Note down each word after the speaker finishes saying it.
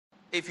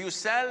If you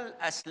sell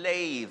a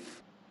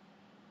slave,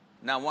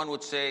 now one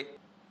would say,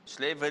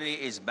 slavery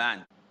is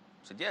banned.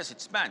 I said, yes,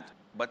 it's banned.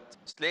 But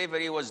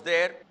slavery was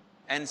there,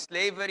 and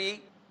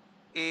slavery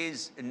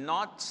is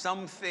not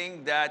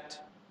something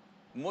that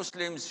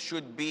Muslims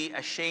should be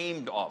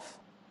ashamed of.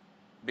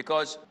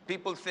 Because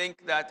people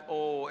think that,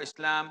 oh,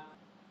 Islam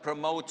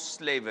promotes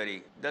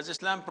slavery. Does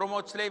Islam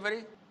promote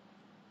slavery?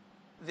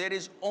 There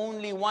is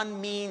only one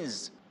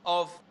means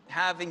of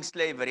having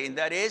slavery, and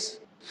that is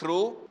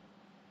through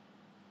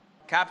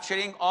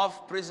capturing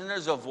of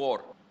prisoners of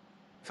war.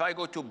 If I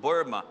go to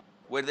Burma,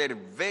 where they're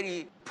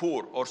very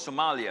poor, or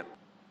Somalia,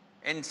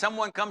 and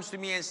someone comes to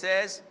me and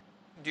says,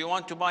 do you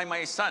want to buy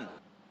my son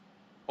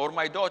or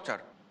my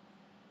daughter?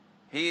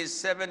 He is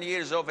 7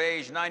 years of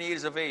age, 9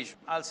 years of age.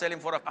 I'll sell him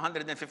for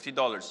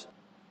 $150.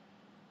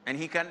 And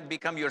he can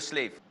become your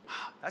slave.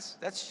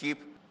 That's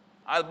cheap.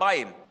 I'll buy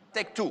him.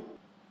 Take two.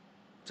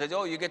 Says,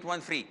 oh, you get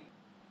one free.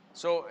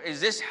 So is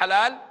this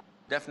halal?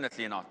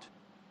 Definitely not.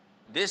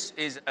 This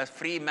is a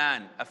free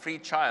man, a free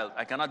child.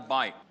 I cannot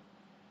buy.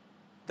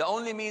 The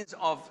only means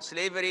of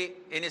slavery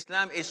in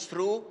Islam is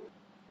through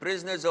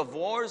prisoners of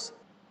wars,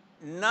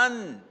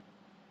 non-Muslims,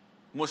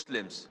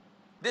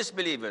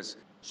 disbelievers.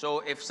 So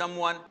if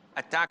someone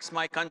attacks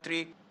my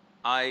country,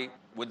 I,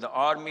 with the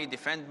army,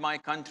 defend my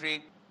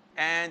country,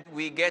 and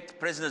we get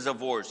prisoners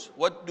of wars.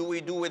 What do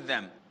we do with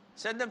them?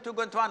 Send them to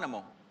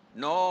Guantanamo.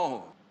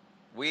 No,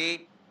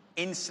 we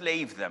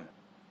enslave them.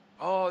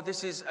 Oh,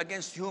 this is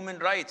against human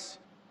rights.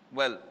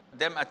 Well,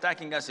 them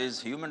attacking us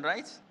is human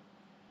rights?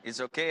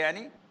 It's okay,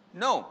 Annie?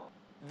 No,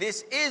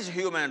 this is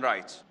human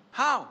rights.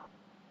 How?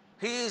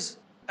 He is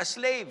a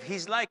slave.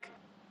 He's like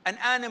an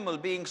animal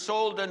being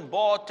sold and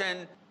bought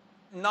and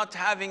not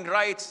having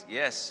rights.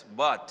 Yes,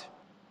 but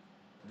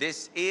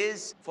this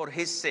is for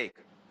his sake.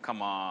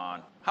 Come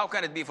on. How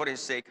can it be for his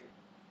sake?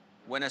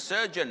 When a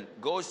surgeon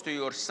goes to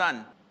your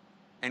son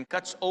and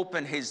cuts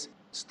open his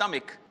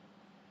stomach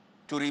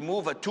to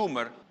remove a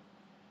tumor,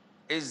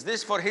 is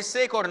this for his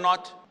sake or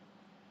not?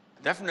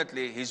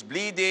 Definitely. He's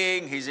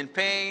bleeding, he's in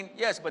pain.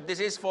 Yes, but this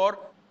is for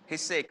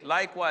his sake.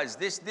 Likewise,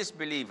 this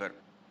disbeliever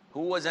who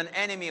was an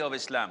enemy of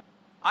Islam,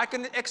 I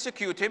can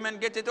execute him and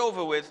get it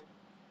over with.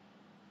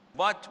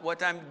 But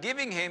what I'm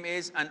giving him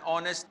is an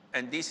honest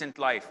and decent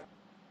life.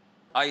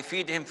 I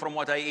feed him from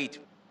what I eat.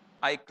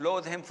 I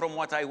clothe him from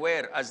what I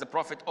wear, as the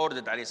Prophet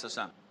ordered, alayhi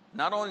salam.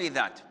 Not only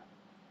that,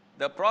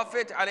 the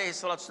Prophet, alayhi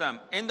salam,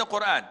 in the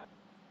Quran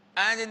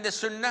and in the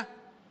Sunnah,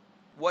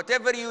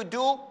 whatever you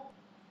do,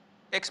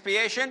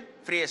 expiation,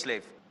 free a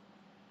slave.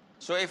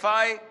 So if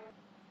I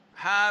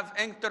have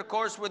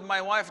intercourse with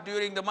my wife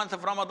during the month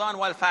of Ramadan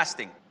while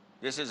fasting,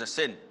 this is a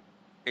sin.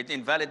 It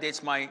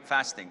invalidates my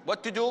fasting.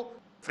 What to do?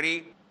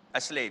 Free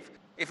a slave.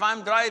 If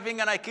I'm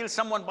driving and I kill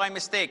someone by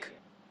mistake,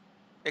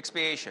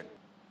 expiation,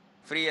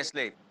 free a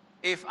slave.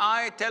 If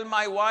I tell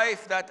my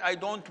wife that I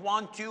don't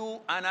want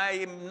you and I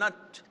am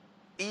not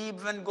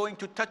even going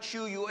to touch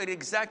you, you are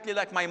exactly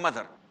like my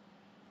mother,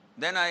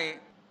 then I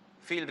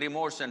feel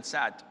remorse and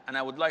sad, and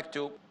I would like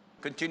to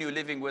continue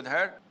living with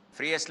her,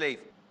 free a slave.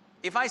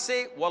 If I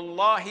say,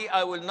 Wallahi,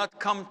 I will not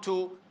come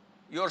to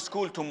your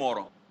school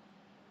tomorrow,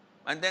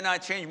 and then I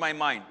change my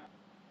mind,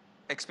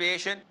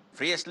 expiation,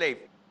 free a slave.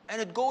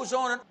 And it goes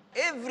on,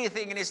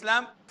 everything in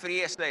Islam,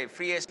 free a slave,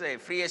 free a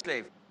slave, free a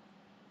slave.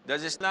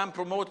 Does Islam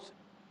promote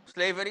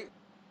slavery?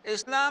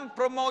 Islam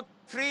promotes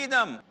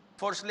freedom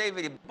for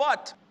slavery,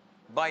 but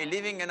by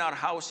living in our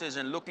houses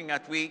and looking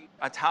at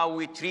how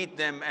we treat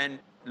them and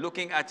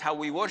looking at how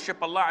we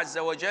worship Allah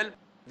Azza wa Jal,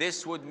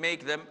 this would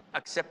make them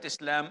accept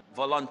Islam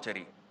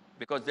voluntary,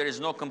 because there is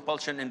no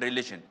compulsion in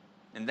religion.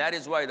 And that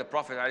is why the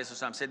Prophet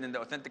ﷺ said in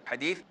the authentic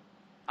hadith,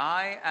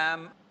 I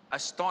am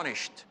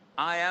astonished,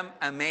 I am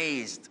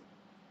amazed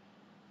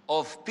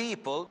of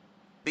people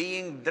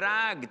being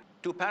dragged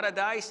to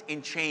paradise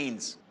in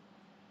chains.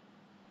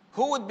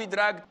 Who would be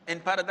dragged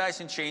in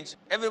paradise in chains?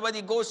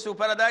 Everybody goes to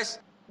paradise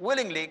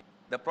willingly.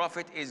 The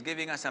Prophet is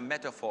giving us a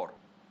metaphor.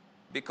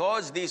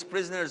 Because these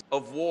prisoners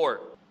of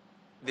war,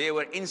 they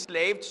were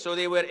enslaved, so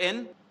they were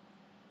in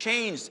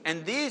chains.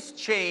 And these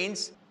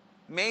chains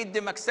made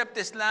them accept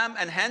Islam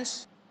and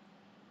hence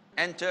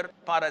enter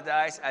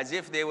paradise as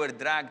if they were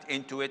dragged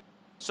into it.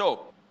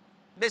 So,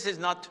 this is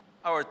not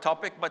our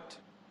topic, but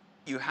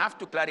you have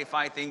to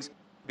clarify things,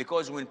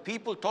 because when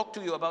people talk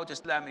to you about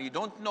Islam and you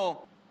don't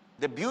know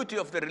the beauty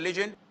of the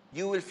religion,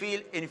 you will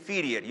feel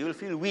inferior, you will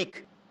feel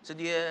weak. Said,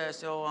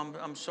 yes, oh,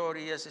 I'm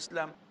sorry, yes,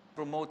 Islam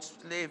promotes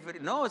slavery.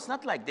 No, it's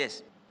not like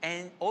this.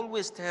 And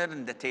always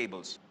turn the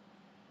tables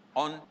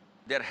on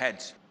their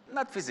heads.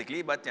 Not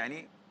physically, but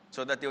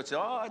so that they would say,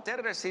 oh, a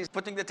terrorist, he's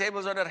putting the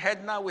tables on our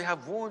head now, we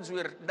have wounds,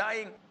 we're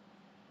dying.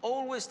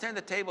 Always turn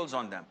the tables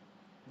on them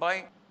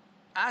by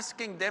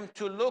asking them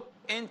to look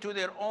into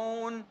their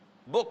own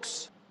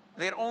books,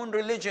 their own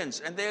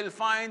religions, and they'll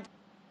find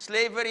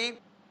slavery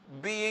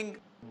being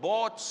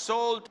bought,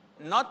 sold,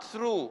 not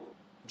through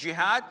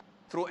jihad,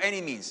 through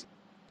any means.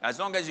 As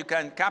long as you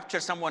can capture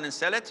someone and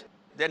sell it,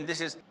 then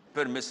this is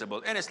permissible.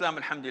 In Islam,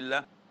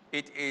 alhamdulillah,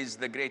 it is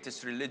the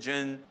greatest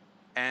religion.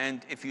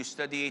 And if you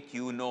study it,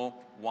 you know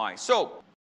why. So